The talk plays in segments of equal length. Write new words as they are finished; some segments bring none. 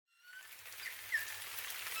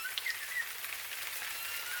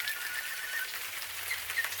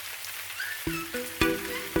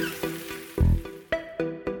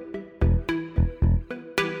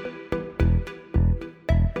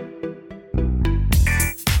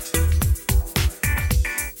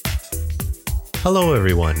Hello,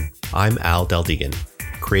 everyone. I'm Al Deldegan,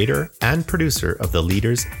 creator and producer of the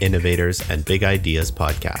Leaders, Innovators, and Big Ideas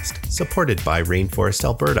podcast, supported by Rainforest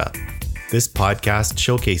Alberta. This podcast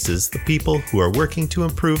showcases the people who are working to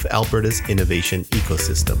improve Alberta's innovation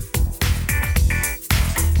ecosystem.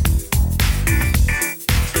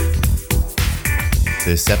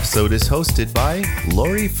 This episode is hosted by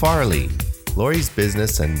Lori Farley. Lori's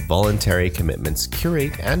business and voluntary commitments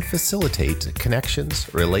curate and facilitate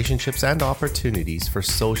connections, relationships, and opportunities for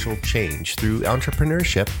social change through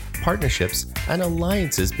entrepreneurship, partnerships, and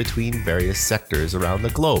alliances between various sectors around the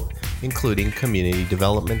globe, including community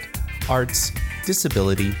development, arts,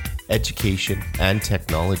 disability, education, and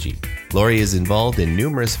technology. Lori is involved in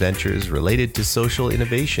numerous ventures related to social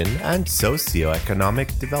innovation and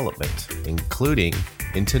socioeconomic development, including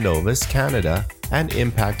Intonovus Canada and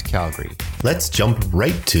Impact Calgary. Let's jump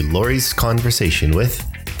right to Lori's conversation with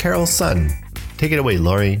Carol Sun. Take it away,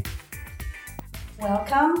 Lori.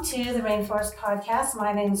 Welcome to the Rainforest Podcast.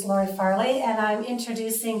 My name is Lori Farley, and I'm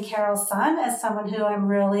introducing Carol Sun as someone who I'm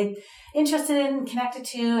really interested in, connected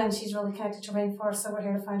to, and she's really connected to Rainforest, so we're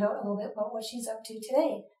here to find out a little bit about what she's up to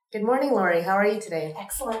today. Good morning, Lori. How are you today?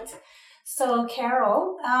 Excellent. So,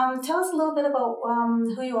 Carol, tell us a little bit about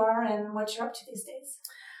who you are and what you're up to these days.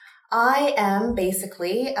 I am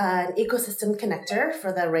basically an ecosystem connector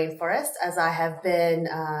for the rainforest, as I have been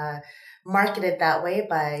marketed that way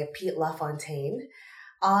by Pete LaFontaine.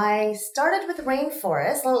 I started with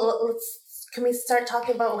Rainforest. Can we start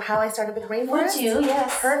talking about how I started with Rainforest? Would you?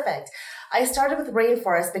 Yes. Perfect. I started with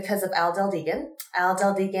Rainforest because of Al Deldegan. Al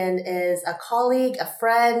Deldegan is a colleague, a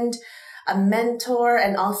friend, a mentor,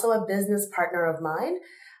 and also a business partner of mine.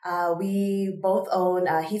 We both own,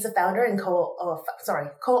 he's a founder and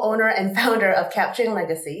co-owner and founder of Capturing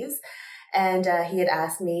Legacies. And he had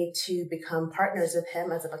asked me to become partners with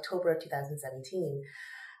him as of October of 2017.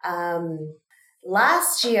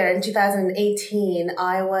 Last year in 2018,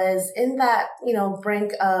 I was in that,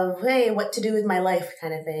 brink of, hey, what to do with my life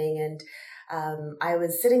kind of thing. And I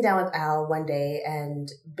was sitting down with Al one day,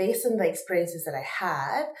 and based on the experiences that I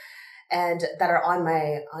had, and that are on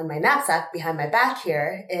my knapsack behind my back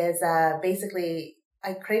here, is basically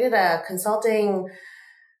I created a consulting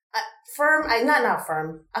firm,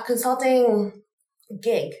 a consulting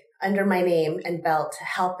gig under my name and belt,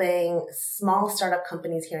 helping small startup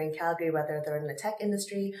companies here in Calgary, whether they're in the tech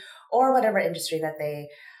industry or whatever industry that they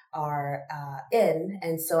are in.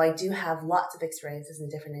 And so I do have lots of experiences in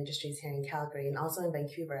different industries here in Calgary and also in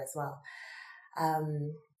Vancouver as well.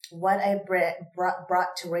 What I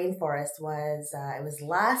brought to Rainforest was, it was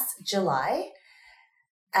last July.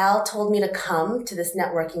 Al told me to come to this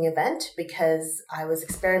networking event because I was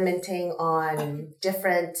experimenting on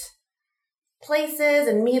different places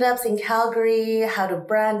and meetups in Calgary, how to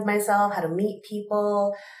brand myself, how to meet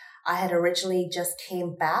people. I had originally just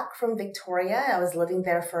came back from Victoria. I was living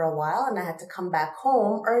there for a while and I had to come back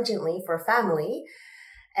home urgently for family.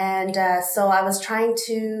 And so I was trying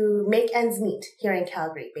to make ends meet here in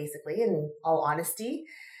Calgary, basically, in all honesty.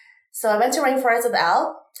 So I went to Rainforest with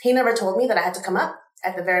Al. He never told me that I had to come up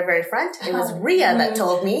at the very, very front. It was Ria that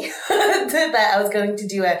told me that I was going to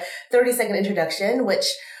do a 30-second introduction, which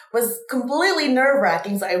was completely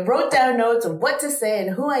nerve-wracking. So I wrote down notes of what to say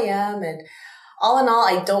and who I am. And all in all,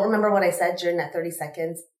 I don't remember what I said during that 30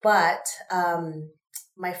 seconds. But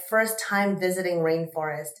my first time visiting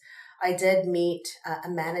Rainforest, I did meet a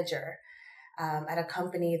manager at a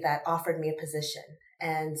company that offered me a position.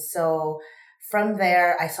 And so from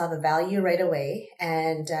there, I saw the value right away.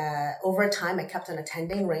 And over time, I kept on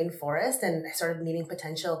attending Rainforest and I started meeting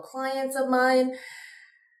potential clients of mine.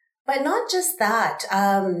 But not just that,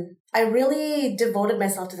 I really devoted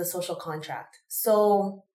myself to the social contract.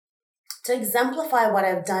 So to exemplify what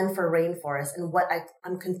I've done for Rainforest and what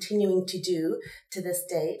I'm continuing to do to this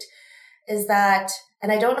date is that,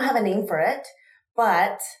 and I don't have a name for it,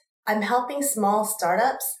 but I'm helping small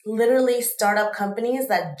startups, literally startup companies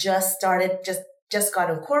that just started, just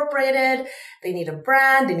got incorporated. They need a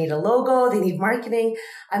brand, they need a logo, they need marketing.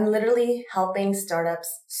 I'm literally helping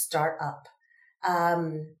startups start up.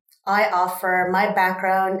 My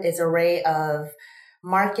background is an array of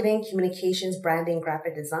marketing, communications, branding,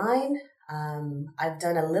 graphic design. I've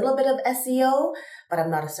done a little bit of SEO, but I'm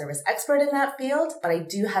not a service expert in that field, but I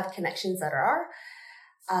do have connections that are.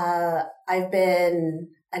 I've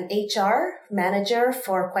been an HR manager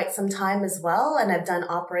for quite some time as well, and I've done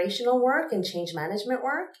operational work and change management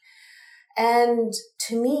work. And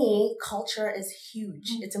to me, culture is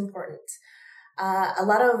huge. It's important. A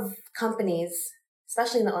lot of companies,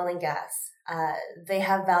 especially in the oil and gas, they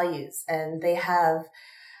have values and they have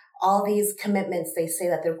all these commitments they say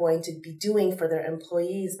that they're going to be doing for their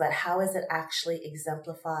employees, but how is it actually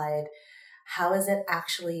exemplified? How is it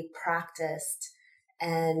actually practiced?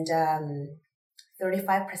 And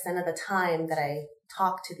 35% of the time that I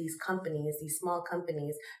talk to these companies, these small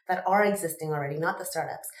companies that are existing already, not the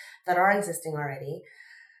startups, that are existing already,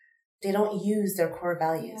 they don't use their core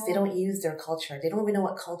values. Yeah. They don't use their culture. They don't even know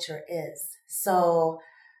what culture is. So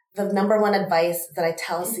the number one advice that I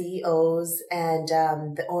tell CEOs and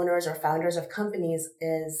the owners or founders of companies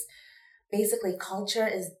is basically culture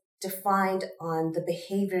is defined on the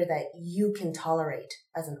behavior that you can tolerate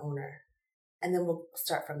as an owner. And then we'll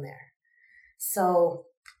start from there. So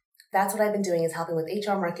that's what I've been doing, is helping with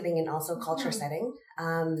HR marketing and also culture setting.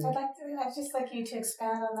 I'd just like you to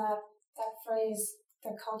expand on that phrase,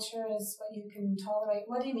 the culture is what you can tolerate.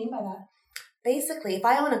 What do you mean by that? Basically, if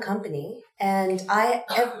I own a company and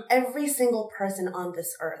every single person on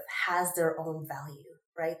this earth has their own value,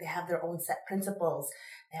 right? They have their own set principles.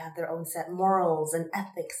 They have their own set morals and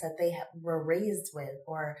ethics that they were raised with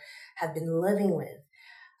or have been living with.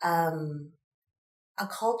 A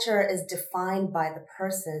culture is defined by the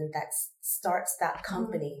person that starts that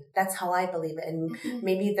company. That's how I believe it. And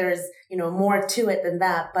maybe there's, more to it than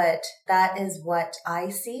that, but that is what I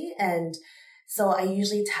see. And so I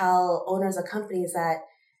usually tell owners of companies that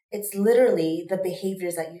it's literally the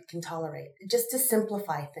behaviors that you can tolerate, just to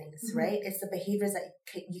simplify things, right? It's the behaviors that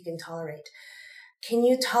you can tolerate. Can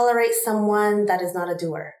you tolerate someone that is not a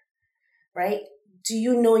doer, right? Do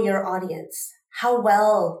you know your audience? How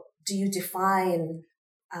well do you define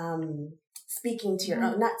not speaking to your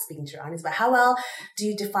audience, but how well do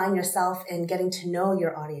you define yourself in getting to know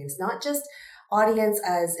your audience? Not just audience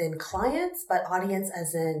as in clients, but audience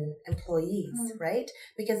as in employees, right?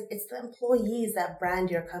 Because it's the employees that brand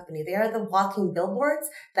your company. They are the walking billboards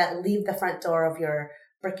that leave the front door of your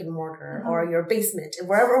brick and mortar or your basement,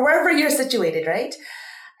 wherever you're situated, right?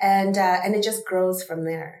 And it just grows from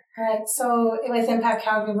there. Right. So with Impact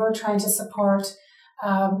Calgary, we're trying to support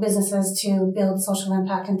businesses to build social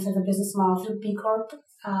impact into the business model through B Corp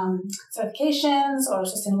certifications or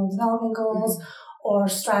sustainable development goals or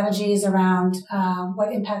strategies around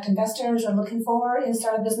what impact investors are looking for in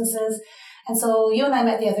startup businesses. And so you and I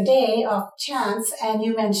met the other day off chance, and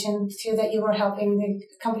you mentioned too that you were helping the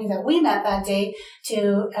company that we met that day to,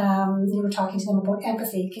 you were talking to them about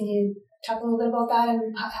empathy. Can you talk a little bit about that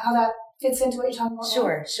and how that fits into what you're talking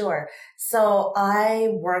about? Sure. So I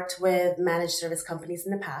worked with managed service companies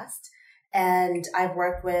in the past, and I've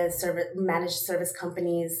worked with managed service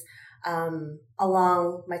companies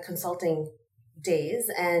along my consulting days,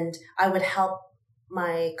 and I would help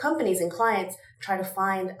my companies and clients try to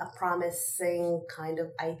find a promising kind of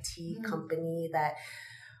IT company that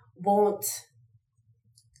won't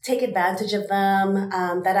take advantage of them,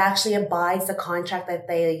 that actually abides the contract that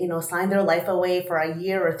they, sign their life away for a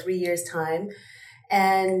year or 3 years time.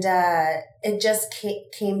 And it just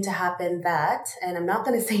came to happen that, and I'm not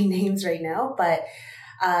going to say names right now, but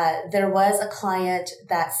there was a client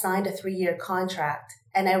that signed a 3-year contract,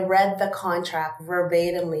 and I read the contract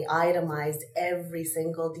verbatimly, itemized every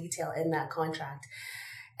single detail in that contract,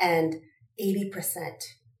 and 80%,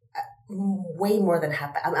 way more than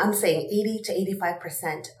half, I'm saying 80 to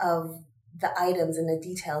 85% of the items and the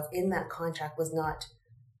details in that contract was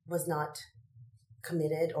not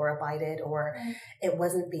committed or abided, or it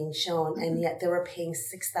wasn't being shown, and yet they were paying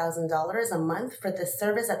 $6,000 a month for the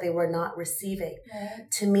service that they were not receiving.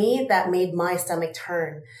 To me, that made my stomach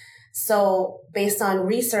turn. So based on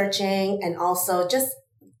researching and also just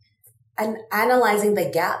analyzing the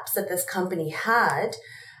gaps that this company had,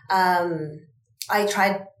 I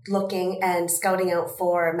tried looking and scouting out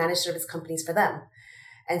for managed service companies for them.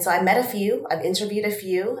 And so I met a few, I've interviewed a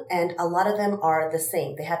few, and a lot of them are the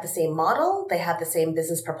same. They have the same model, they have the same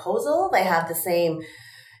business proposal, they have the same,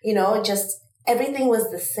 just everything was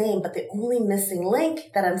the same. But the only missing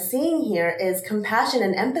link that I'm seeing here is compassion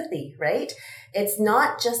and empathy, right? It's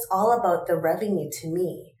not just all about the revenue to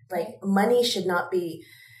me. Like, money should not be,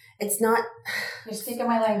 it's not. You're speaking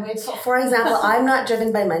my language. For example, I'm not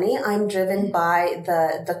driven by money. I'm driven by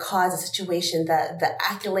the cause, the situation, the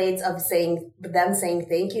accolades of them saying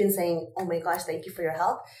thank you and saying, oh my gosh, thank you for your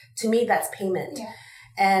help. To me, that's payment. Yeah.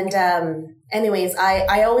 And anyways,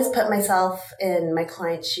 I always put myself in my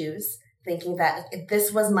client's shoes, thinking that if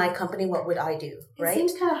this was my company, what would I do, right? It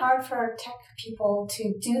seems kind of hard for tech people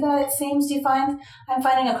to do that, it seems. Do you find? I'm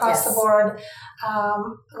finding across the board,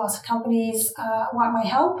 lots of companies want my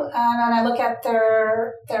help, and I look at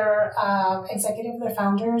their executive, their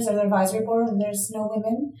founders, or their advisory board, and there's no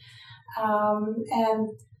women. And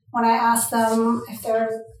when I ask them if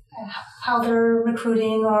how they're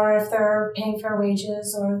recruiting, or if they're paying fair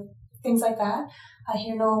wages, or things like that. I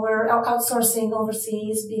hear, no, we're outsourcing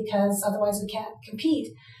overseas because otherwise we can't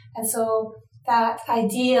compete. And so that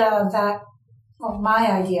idea that, well,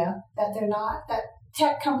 my idea that they're not, that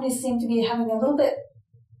tech companies seem to be having a little bit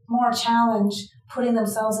more challenge putting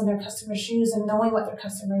themselves in their customers' shoes and knowing what their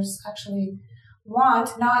customers actually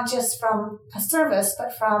want, not just from a service,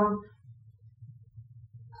 but from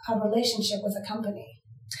a relationship with a company.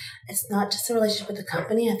 It's not just a relationship with the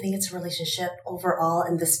company. I think it's a relationship overall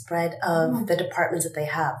and the spread of the departments that they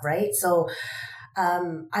have, right? So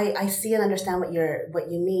I see and understand what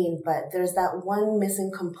you mean, but there's that one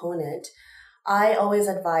missing component. I always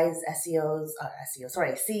advise CEOs, I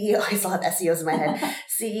still have SEOs in my head,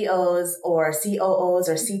 CEOs or COOs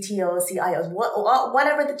or CTOs, CIOs,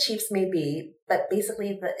 whatever the chiefs may be, but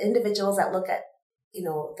basically the individuals that look at,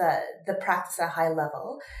 the practice at a high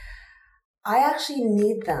level. I actually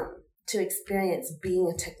need them to experience being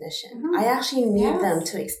a technician. I actually need them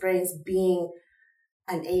to experience being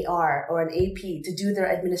an AR or an AP to do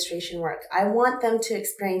their administration work. I want them to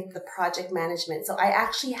experience the project management. So I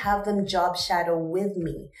actually have them job shadow with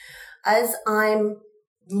me as I'm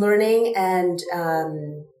learning and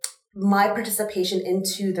my participation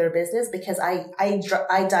into their business, because I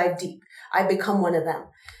dive deep. I become one of them.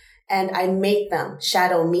 And I make them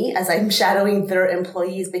shadow me as I'm shadowing their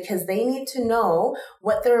employees, because they need to know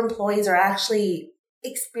what their employees are actually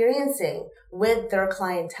experiencing with their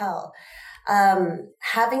clientele.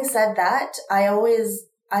 Having said that,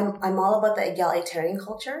 I'm all about the egalitarian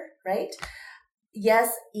culture, right?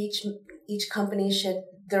 Yes, each company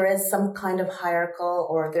there is some kind of hierarchical,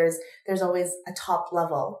 or there's always a top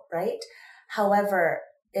level, right? However,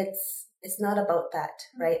 it's not about that,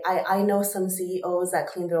 right? I know some CEOs that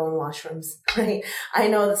clean their own washrooms, right? I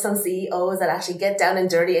know some CEOs that actually get down and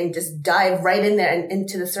dirty and just dive right in there and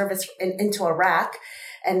into the service, into a rack,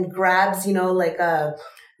 and grabs, the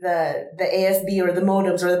ASB or the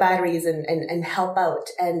modems or the batteries and help out.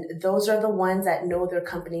 And those are the ones that know their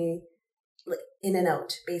company in and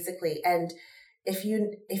out, basically. And if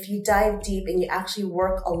you dive deep and you actually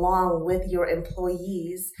work along with your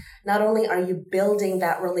employees, not only are you building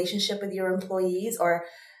that relationship with your employees or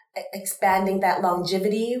expanding that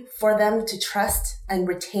longevity for them to trust and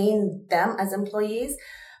retain them as employees,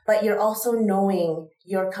 but you're also knowing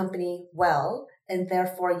your company well, and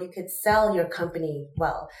therefore you could sell your company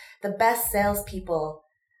well. The best salespeople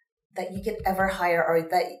that you could ever hire, or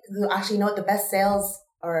that you actually know the best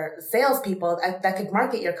salespeople that could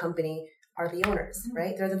market your company, are the owners,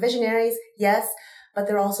 right? They're the visionaries, yes, but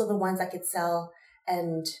they're also the ones that could sell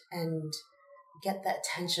and get that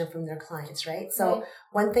attention from their clients, right? So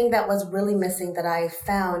one thing that was really missing that I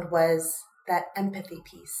found was that empathy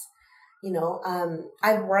piece.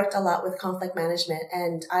 I've worked a lot with conflict management,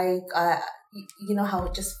 and you know how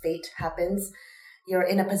just fate happens. You're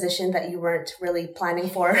in a position that you weren't really planning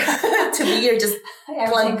for to be. You're just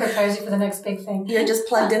everything prepares you for the next big thing. You're just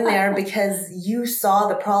plugged in there because you saw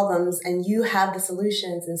the problems and you have the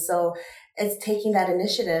solutions. And so it's taking that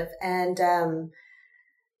initiative. And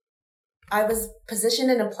I was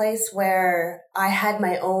positioned in a place where I had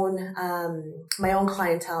my own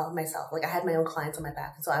clientele myself. Like I had my own clients on my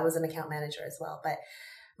back. And so I was an account manager as well. But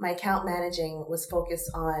my account managing was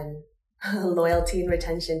focused on loyalty and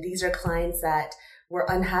retention. These are clients that were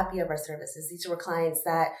unhappy of our services. These were clients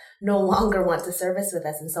that no longer want to service with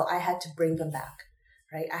us. And so I had to bring them back,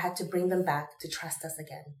 right? I had to bring them back to trust us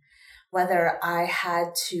again. Whether I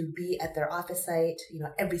had to be at their office site,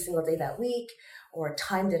 every single day that week, or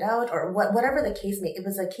timed it out, or whatever the case may, it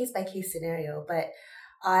was a case by case scenario. But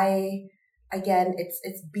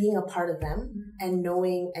it's being a part of them and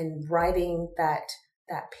knowing and riding that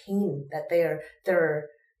pain that they're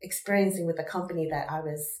experiencing with the company that I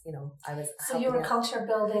was. So you were culture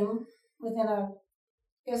building within a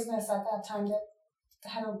business at that time that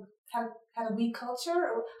had a weak culture,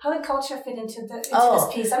 or how did culture fit into this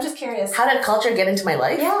piece? I'm just curious. How did culture get into my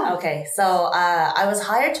life? Yeah. Okay. So I was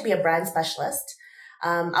hired to be a brand specialist.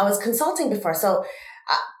 I was consulting before. So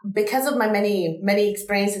because of my many, many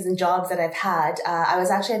experiences and jobs that I've had, I was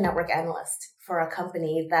actually a network analyst for a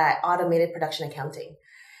company that automated production accounting.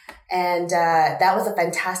 And that was a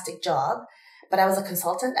fantastic job. But I was a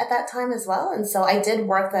consultant at that time as well. And so I did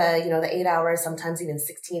work the 8 hours, sometimes even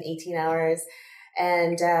 16, 18 hours.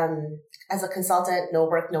 And as a consultant, no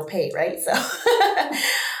work, no pay, right? So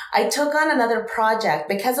I took on another project.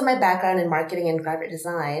 Because of my background in marketing and graphic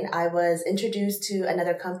design, I was introduced to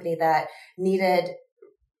another company that needed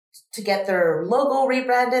to get their logo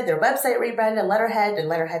rebranded, their website rebranded, letterhead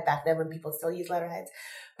back then when people still use letterheads.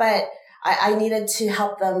 But I needed to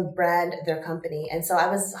help them brand their company. And so I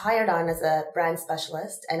was hired on as a brand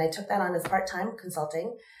specialist, and I took that on as part-time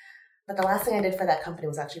consulting. But the last thing I did for that company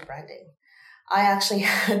was actually branding. I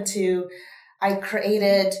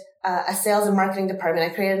created a sales and marketing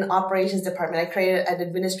department. I created an operations department. I created an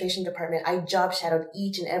administration department. I job shadowed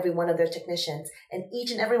each and every one of their technicians. And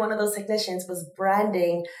each and every one of those technicians was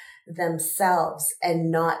branding themselves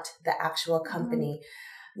and not the actual company.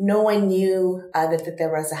 Mm-hmm. No one knew that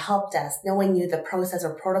there was a help desk. No one knew the process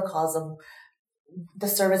or protocols of the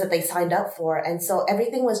service that they signed up for. And so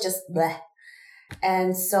everything was just bleh.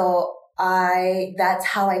 And so that's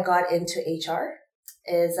how I got into HR,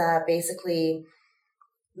 is basically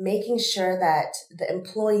making sure that the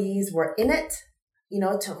employees were in it,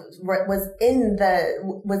 was in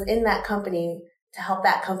that company to help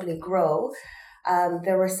that company grow.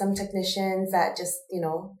 There were some technicians that just,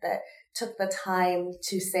 that took the time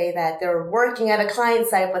to say that they're working at a client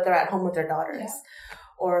site, but they're at home with their daughters. Yeah.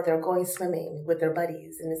 Or they're going swimming with their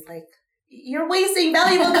buddies. And it's like, you're wasting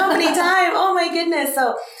valuable company time. Oh my goodness.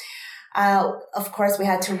 So, of course, we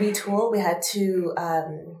had to retool. We had to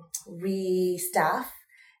restaff.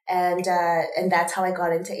 And that's how I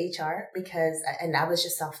got into HR and I was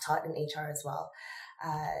just self-taught in HR as well.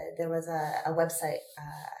 There was a website,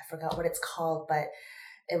 I forgot what it's called, but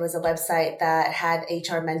it was a website that had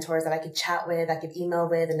HR mentors that I could chat with, I could email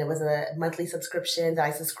with, and it was a monthly subscription that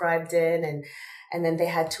I subscribed in. And then they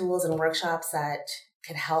had tools and workshops that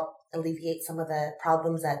could help alleviate some of the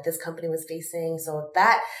problems that this company was facing. So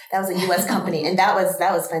that was a US company, and that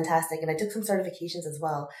was fantastic. And I took some certifications as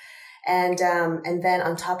well. And then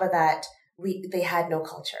on top of that, they had no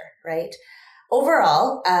culture, right?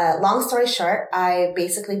 Overall, long story short, I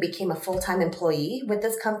basically became a full-time employee with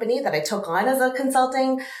this company that I took on as a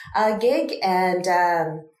consulting gig. And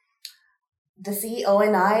the CEO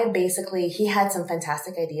and I he had some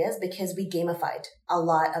fantastic ideas because we gamified a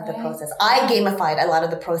lot of the process. I gamified a lot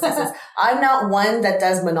of the processes. I'm not one that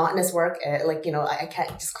does monotonous work. I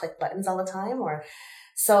can't just click buttons all the time.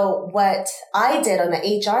 So what I did on the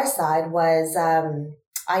HR side was,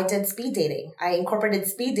 I did speed dating. I incorporated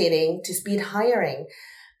speed dating to speed hiring,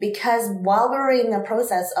 because while we were in the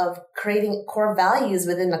process of creating core values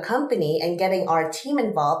within the company and getting our team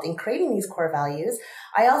involved in creating these core values,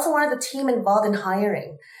 I also wanted the team involved in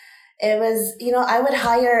hiring. It was, I would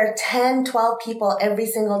hire 10, 12 people every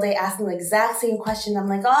single day asking the exact same question. I'm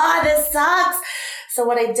like, this sucks. So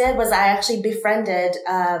what I did was I actually befriended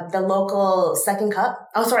the local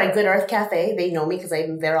Good Earth Cafe. They know me because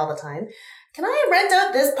I'm there all the time. Can I rent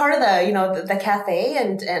out this part of the cafe?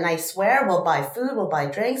 And I swear we'll buy food, we'll buy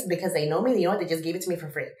drinks, because they know me. You know what? They just gave it to me for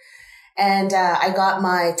free. And I got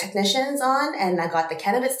my technicians on, and I got the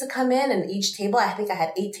candidates to come in, and each table, I think I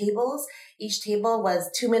had 8 tables. Each table was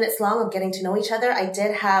 2 minutes long of getting to know each other. I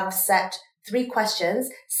did have 3 questions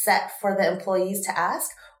set for the employees to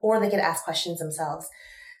ask, or they could ask questions themselves.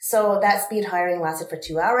 So that speed hiring lasted for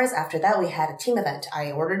 2 hours. After that, we had a team event.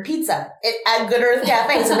 I ordered pizza at Good Earth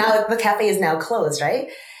Cafe. So now the cafe is now closed, right?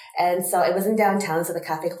 And so it was in downtown. So the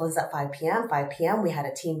cafe closed at 5 p.m. 5 p.m. we had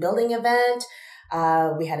a team building event.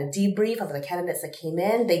 We had a debrief of the candidates that came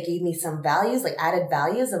in. They gave me some values, like added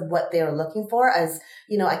values of what they were looking for as,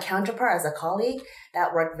 a counterpart, as a colleague.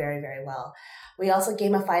 That worked very, very well. We also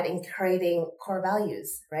gamified in creating core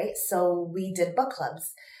values, right? So we did book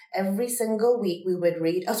clubs. Every single week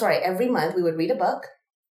every month we would read a book.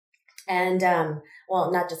 And,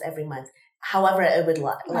 not just every month, however it would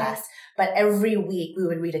last. Right. But every week we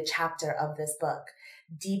would read a chapter of this book,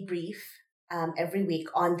 debrief every week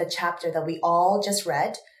on the chapter that we all just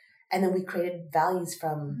read. And then we created values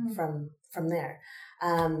from there.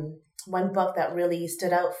 One book that really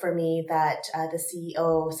stood out for me that the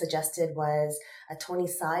CEO suggested was a Tony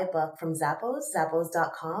Tsai book from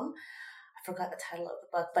Zappos.com. I forgot the title of the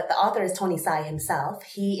book, but the author is Tony Tsai himself.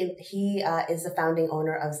 He is the founding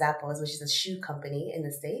owner of Zappos, which is a shoe company in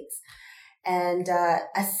the States. And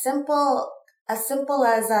as simple as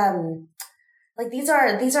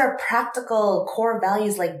these are practical core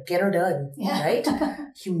values, like get her done, right?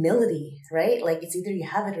 Humility, right? Like it's either you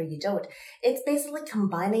have it or you don't. It's basically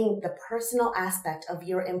combining the personal aspect of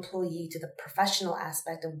your employee to the professional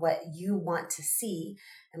aspect of what you want to see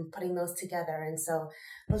and putting those together. And so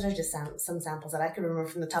those are just some samples that I could remember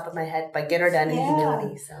from the top of my head, by get her done and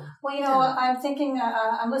humility. So, well, I'm thinking,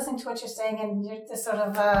 I'm listening to what you're saying, and you're this sort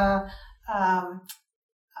of,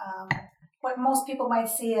 what most people might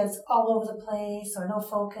see as all over the place, or no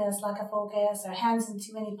focus, lack of focus, or hands in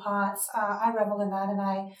too many pots. I revel in that, and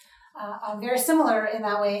I'm very similar in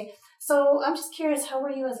that way. So I'm just curious, how were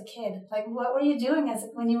you as a kid? Like, what were you doing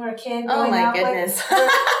when you were a kid? Oh my goodness!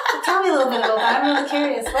 Tell me a little bit about that. I'm really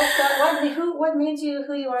curious. What made you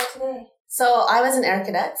who you are today? So I was an Air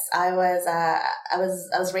Cadets. I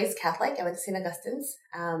was raised Catholic. I went to St. Augustine's,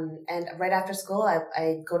 and right after school,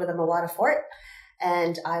 I go to the Mawada Fort,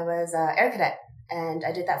 and I was Air Cadet, and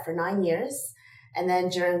I did that for 9 years. And then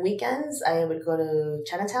during weekends, I would go to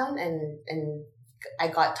Chinatown, and I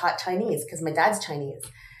got taught Chinese because my dad's Chinese,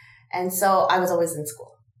 and so I was always in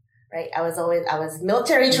school, right? I was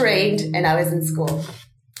military trained, and I was in school,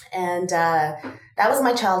 and that was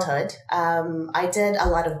my childhood. I did a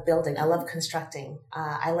lot of building. I love constructing.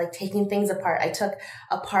 I like taking things apart. I took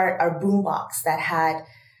apart our boombox that had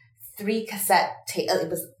 3 cassette tapes. It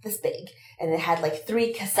was this big, and it had like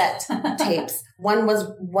 3 cassette tapes.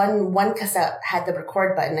 One cassette had the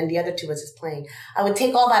record button, and the other 2 was just playing. I would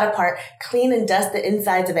take all that apart, clean and dust the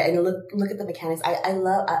insides of it, and look at the mechanics. I'm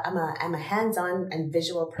a hands-on and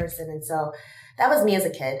visual person, and so that was me as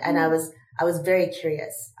a kid, and I was very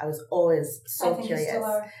curious. I was always so curious. You still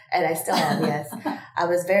are. And I still am, yes. I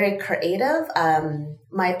was very creative.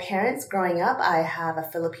 My parents growing up, I have a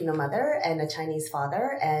Filipino mother and a Chinese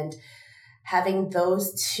father. And having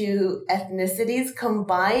those 2 ethnicities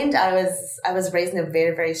combined, I was raised in a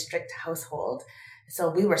very, very strict household. So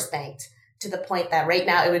we were spanked to the point that right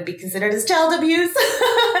now it would be considered as child abuse.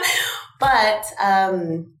 But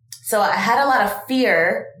so I had a lot of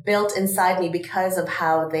fear built inside me because of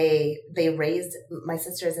how they raised my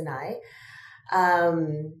sisters and I.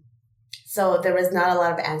 So there was not a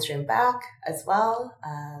lot of answering back as well.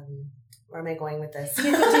 Where am I going with this? Do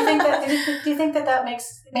you think that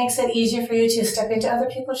makes it easier for you to step into other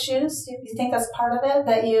people's shoes? Do you think that's part of it?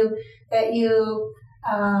 That you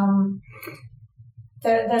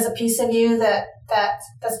there's a piece of you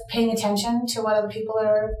that's paying attention to what other people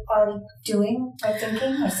are doing or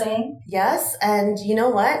thinking or saying? Yes, and you know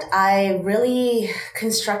what? I really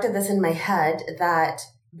constructed this in my head that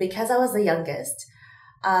because I was the youngest,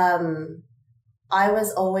 I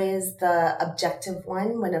was always the objective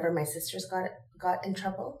one whenever my sisters got in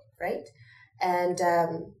trouble, right? And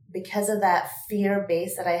because of that fear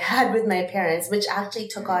base that I had with my parents, which actually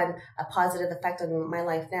took on a positive effect on my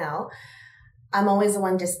life now, I'm always the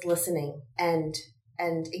one just listening and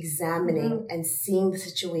examining and seeing the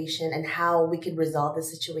situation and how we could resolve the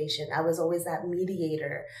situation. I was always that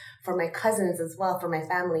mediator for my cousins as well, for my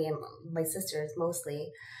family and my sisters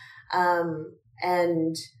mostly.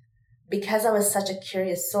 And because I was such a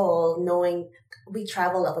curious soul, knowing we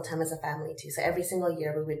traveled all the time as a family too. So every single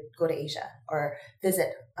year we would go to Asia or visit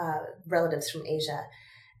relatives from Asia.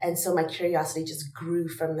 And so my curiosity just grew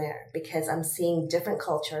from there because I'm seeing different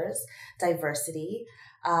cultures, diversity.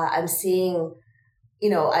 I'm seeing,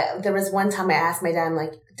 there was one time I asked my dad, I'm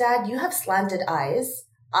like, Dad, you have slanted eyes.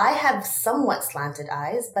 I have somewhat slanted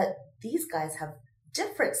eyes, but these guys have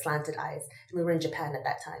different slanted eyes. And we were in Japan at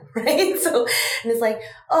that time, right? So, and it's like,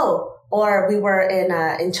 or we were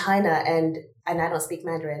in China and I don't speak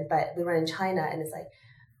Mandarin, but we were in China and it's like,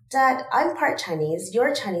 Dad, I'm part Chinese,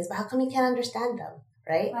 you're Chinese, but how come you can't understand them?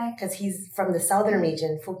 Right? Because he's from the southern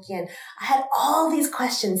region, Fujian. I had all these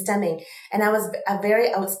questions stemming, and I was a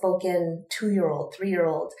very outspoken 2-year-old,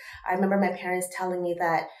 3-year-old. I remember my parents telling me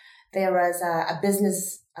that there was a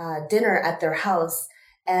business dinner at their house,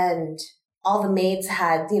 and all the maids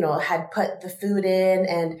had put the food in,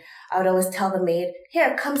 and I would always tell the maid,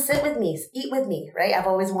 here, come sit with me, eat with me, right? I've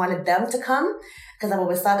always wanted them to come, because I've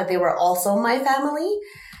always thought that they were also my family.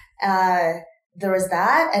 There was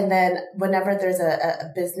that. And then whenever there's a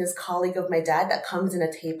business colleague of my dad that comes in a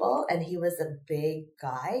table and he was a big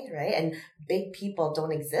guy, right? And big people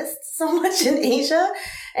don't exist so much in Asia.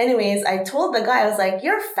 Anyways, I told the guy, I was like,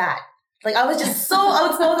 you're fat. Like I was just so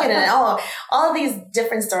outspoken and all these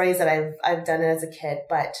different stories that I've done as a kid,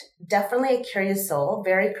 but definitely a curious soul,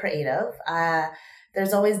 very creative.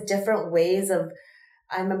 There's always different ways of,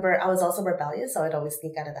 I remember I was also rebellious, so I'd always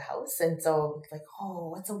sneak out of the house. And so like,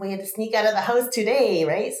 what's a way to sneak out of the house today,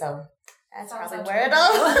 right? So that's probably where it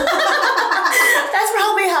all, that's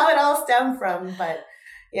probably how it all stemmed from, but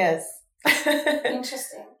yes.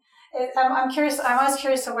 Interesting. I'm curious, I'm always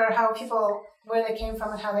curious to where they came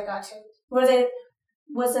from and how they got to. Was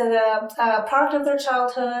it a product of their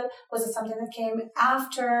childhood? Was it something that came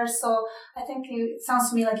after? So I think it sounds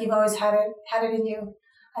to me like you've always had it in you.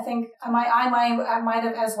 I think I might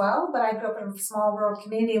have as well, but I grew up in a small rural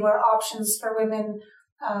community where options for women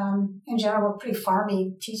in general were pretty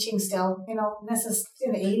farmy, teaching still. This is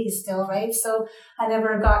in the 80s still, right? So I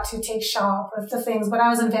never got to take shop or the things, but I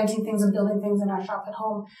was inventing things and building things in our shop at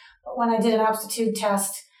home. But when I did an aptitude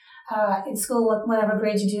test in school, whatever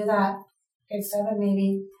grade you do that, grade 7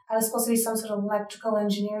 maybe, I was supposed to be some sort of electrical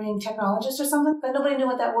engineering technologist or something, but nobody knew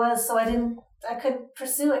what that was, so I couldn't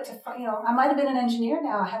pursue it I might have been an engineer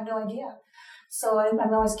now, I have no idea. So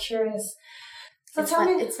I'm always curious. So tell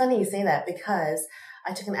me. It's funny you say that because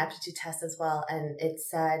I took an aptitude test as well, and it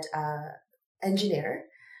said engineer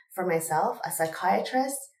for myself, a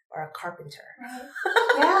psychiatrist, or a carpenter. Right.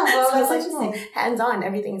 Yeah, well, so that's it's interesting. Hands-on,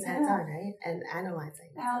 everything's hands-on, right? And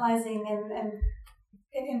analyzing.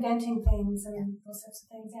 And inventing things and those types of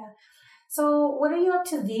things, yeah. So what are you up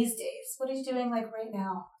to these days? What are you doing like right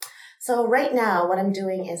now? So right now, what I'm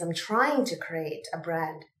doing is I'm trying to create a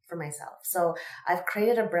brand for myself. So I've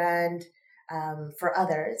created a brand for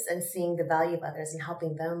others and seeing the value of others and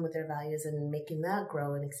helping them with their values and making that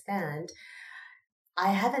grow and expand.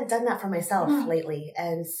 I haven't done that for myself lately.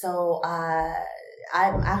 And so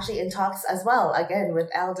I'm actually in talks as well, again, with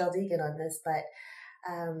Al Del Deegan on this, but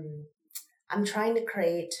I'm trying to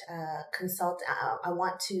create, I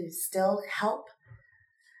want to still help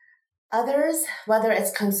others, whether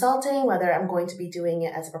it's consulting, whether I'm going to be doing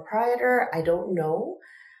it as a proprietor, I don't know,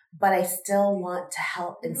 but I still want to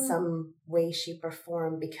help in some way, shape, or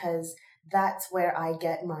form because that's where I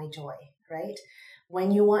get my joy, right?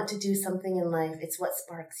 When you want to do something in life, it's what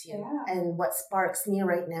sparks you. Yeah. And what sparks me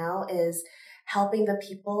right now is helping the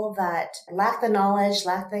people that lack the knowledge,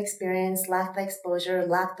 lack the experience, lack the exposure,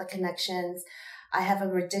 lack the connections. I have a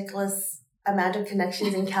ridiculous amount of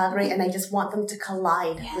connections in Calgary and I just want them to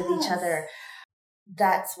collide with each other.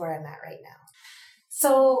 That's where I'm at right now.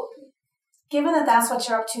 So given that that's what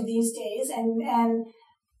you're up to these days, and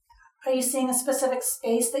are you seeing a specific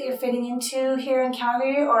space that you're fitting into here in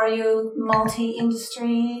Calgary, or are you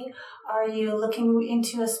multi-industry? Are you looking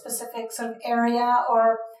into a specific sort of area,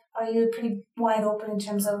 or are you pretty wide open in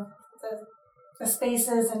terms of the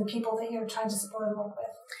spaces and people that you're trying to support and work with?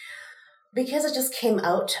 Because I just came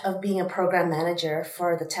out of being a program manager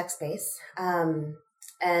for the tech space,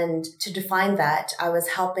 and to define that, I was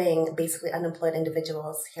helping basically unemployed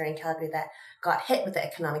individuals here in Calgary that got hit with the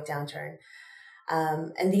economic downturn.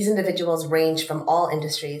 And these individuals range from all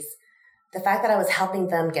industries. The fact that I was helping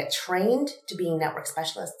them get trained to being network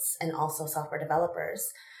specialists and also software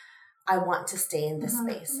developers, I want to stay in this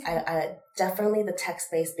space. I definitely the tech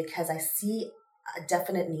space because I see a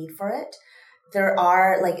definite need for it. There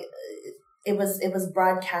are it was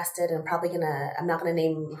broadcasted, and I'm not gonna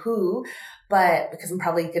name who, but because I'm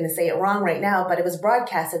probably gonna say it wrong right now, but it was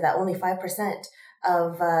broadcasted that only 5%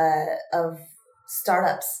 of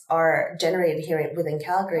startups are generated here within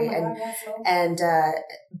Calgary,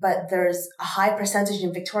 but there's a high percentage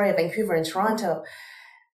in Victoria, Vancouver, and Toronto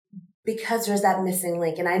because there's that missing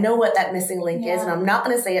link, and I know what that missing link is, and I'm not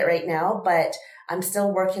gonna say it right now, but I'm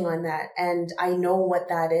still working on that, and I know what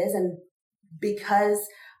that is, and because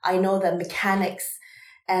I know the mechanics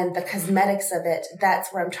and the cosmetics of it,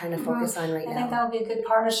 that's where I'm trying to focus on right now. I think that'll be a good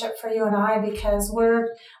partnership for you and I because one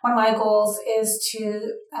of my goals is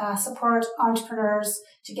to support entrepreneurs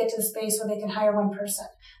to get to the space where they can hire one person.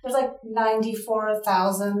 There's like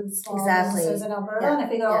 94,000 small businesses in Alberta, and if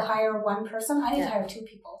we go hire one person, I need to hire two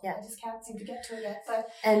people. I just can't seem to get to it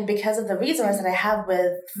yet. And because of the resource that I have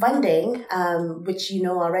with funding, which you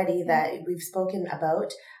know already that we've spoken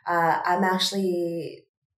about, I'm actually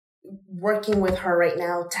working with her right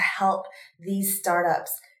now to help these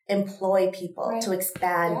startups employ people to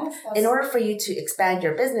expand. In order for you to expand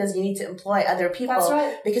your business, you need to employ other people. That's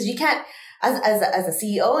right. Because you can't, as a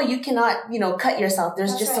CEO, you cannot, cut yourself.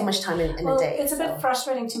 There's just so much time in a day. It's a bit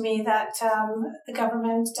frustrating to me that the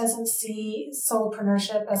government doesn't see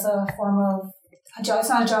solopreneurship as a form of a job. It's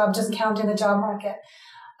not a job, doesn't count in the job market.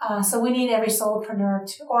 So we need every solopreneur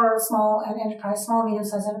or small and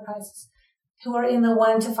medium-sized enterprises who are in the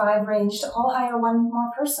 1 to 5 range to all hire one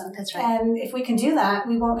more person. That's right. And if we can do that,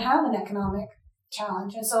 we won't have an economic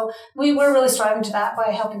challenge. And so we're really striving to that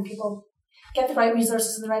by helping people get the right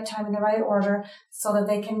resources in the right time in the right order so that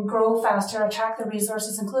they can grow faster, attract the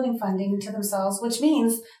resources, including funding, to themselves, which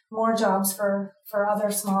means more jobs for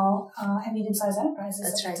other small and medium-sized enterprises.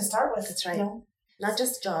 That's right. To start with. That's right. Not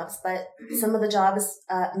just jobs, but some of the jobs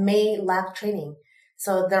may lack training.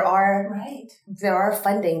 So there are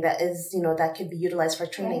funding that is, that could be utilized for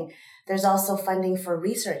training. Right. There's also funding for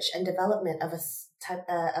research and development of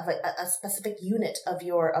a specific unit of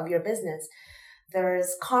your business.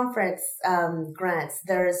 There's conference grants.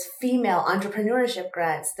 There's female entrepreneurship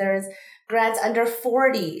grants. There's grants under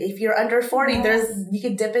 40. If you're under 40, you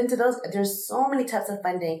can dip into those. There's so many types of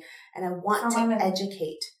funding, and I want to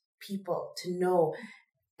educate people to know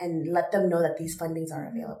and let them know that these fundings are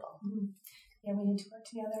available. Mm-hmm. Yeah, we need to work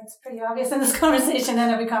together. It's pretty obvious in this conversation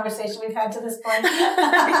and every conversation we've had to this point.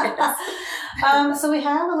 So we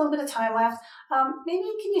have a little bit of time left. Maybe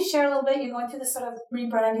can you share a little bit? You're going through this sort of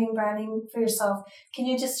rebranding, branding for yourself. Can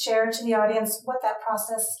you just share to the audience what that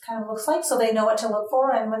process kind of looks like so they know what to look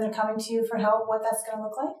for, and when they're coming to you for help, what that's going to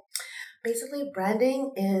look like? Basically,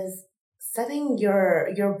 branding is setting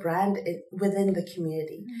your brand within the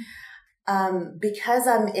community. Because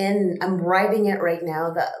I'm writing it right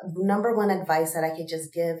now, the number one advice that I could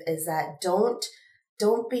just give is that don't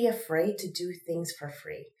be afraid to do things for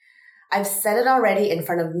free. I've said it already in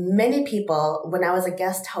front of many people when I was a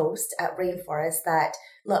guest host at Rainforest that,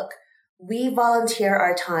 look, we volunteer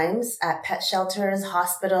our times at pet shelters,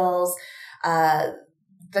 hospitals,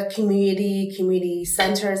 the community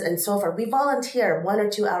centers, and so forth. We volunteer 1 or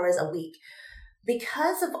 2 hours a week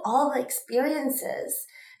because of all the experiences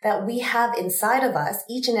that we have inside of us,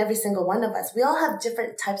 each and every single one of us. We all have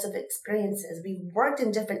different types of experiences. We've worked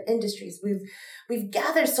in different industries. We've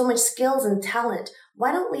gathered so much skills and talent.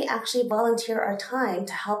 Why don't we actually volunteer our time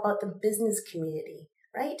to help out the business community,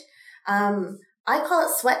 right? I call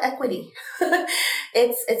it sweat equity.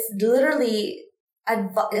 It's literally,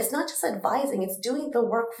 it's not just advising, it's doing the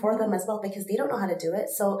work for them as well, because they don't know how to do it.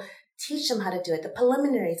 So teach them how to do it, the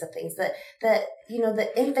preliminaries of things, the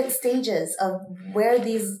infant stages of where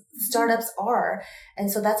these startups are.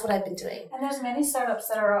 And so that's what I've been doing. And there's many startups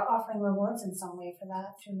that are offering rewards in some way for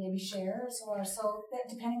that, through maybe shares or so,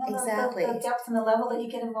 depending on the depth and the level that you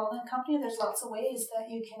get involved in a company, there's lots of ways that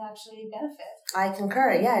you can actually benefit. I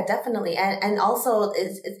concur. Yeah, definitely. And also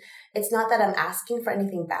it's not that I'm asking for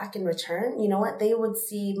anything back in return. You know what? They would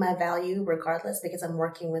see my value regardless, because I'm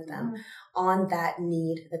working with them on that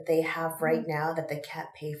need that they have right now that they can't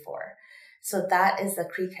pay for. So that is the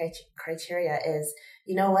criteria is,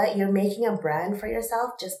 you know what? You're making a brand for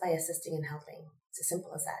yourself just by assisting and helping. It's as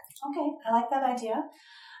simple as that. Okay. I like that idea.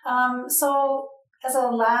 So as a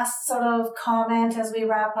last sort of comment as we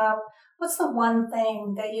wrap up, what's the one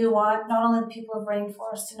thing that you want not only the people of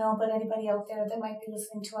Rainforest to know, but anybody out there that might be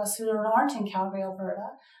listening to us who aren't in Calgary,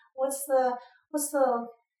 Alberta? What's the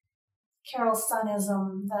Carol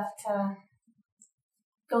Sunism that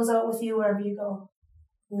goes out with you wherever you go?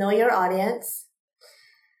 Know your audience.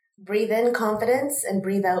 Breathe in confidence and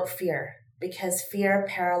breathe out fear, because fear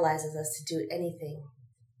paralyzes us to do anything.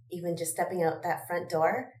 Even just stepping out that front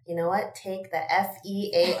door, you know what? Take the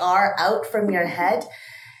FEAR out from your head.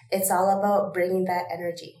 It's all about bringing that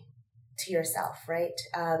energy to yourself, right?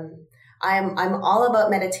 I'm all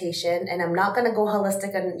about meditation, and I'm not going to go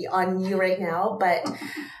holistic on you right now, but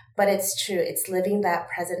it's true. It's living that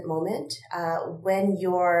present moment. When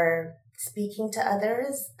you're speaking to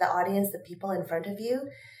others, the audience, the people in front of you,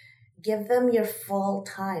 give them your full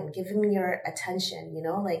time, give them your attention,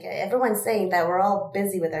 like everyone's saying that we're all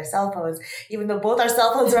busy with our cell phones, even though both our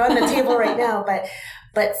cell phones are on the table right now,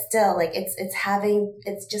 but still, like it's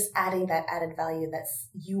just adding that added value that's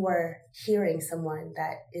you are hearing someone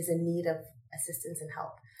that is in need of assistance and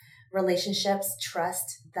help. Relationships,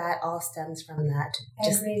 trust, that all stems from that. I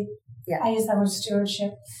agree. Yeah. I use that word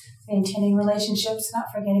stewardship, maintaining relationships, not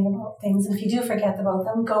forgetting about things. And if you do forget about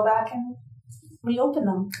them, go back and reopen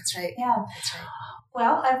them. That's right. Yeah. That's right.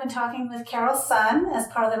 Well, I've been talking with Carol Sun as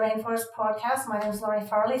part of the Rainforest podcast. My name is Laurie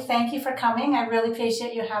Farley. Thank you for coming. I really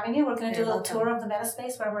appreciate you having me. We're going to do a little tour of the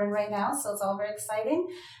Metaspace where we're in right now, so it's all very exciting.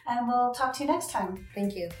 And we'll talk to you next time.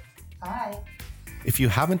 Thank you. Bye. If you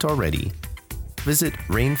haven't already, visit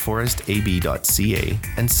rainforestab.ca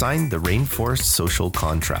and sign the Rainforest Social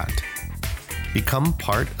Contract. Become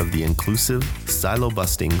part of the inclusive,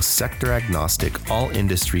 silo-busting, sector-agnostic,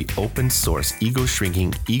 all-industry, open-source,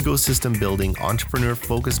 ego-shrinking, ecosystem-building,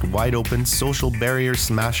 entrepreneur-focused, wide-open, social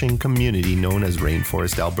barrier-smashing community known as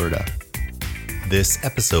Rainforest Alberta. This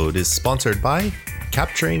episode is sponsored by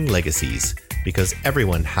Capturing Legacies, because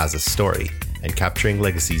everyone has a story, and Capturing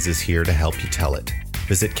Legacies is here to help you tell it.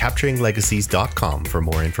 Visit capturinglegacies.com for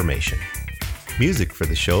more information. Music for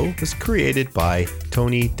the show was created by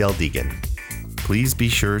Tony Del Deegan. Please be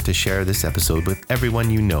sure to share this episode with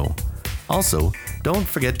everyone you know. Also, don't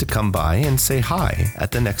forget to come by and say hi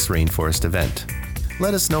at the next Rainforest event.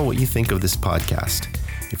 Let us know what you think of this podcast.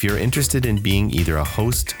 If you're interested in being either a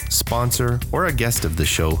host, sponsor, or a guest of the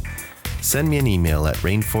show, send me an email at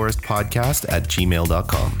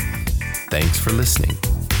rainforestpodcast@gmail.com. Thanks for listening.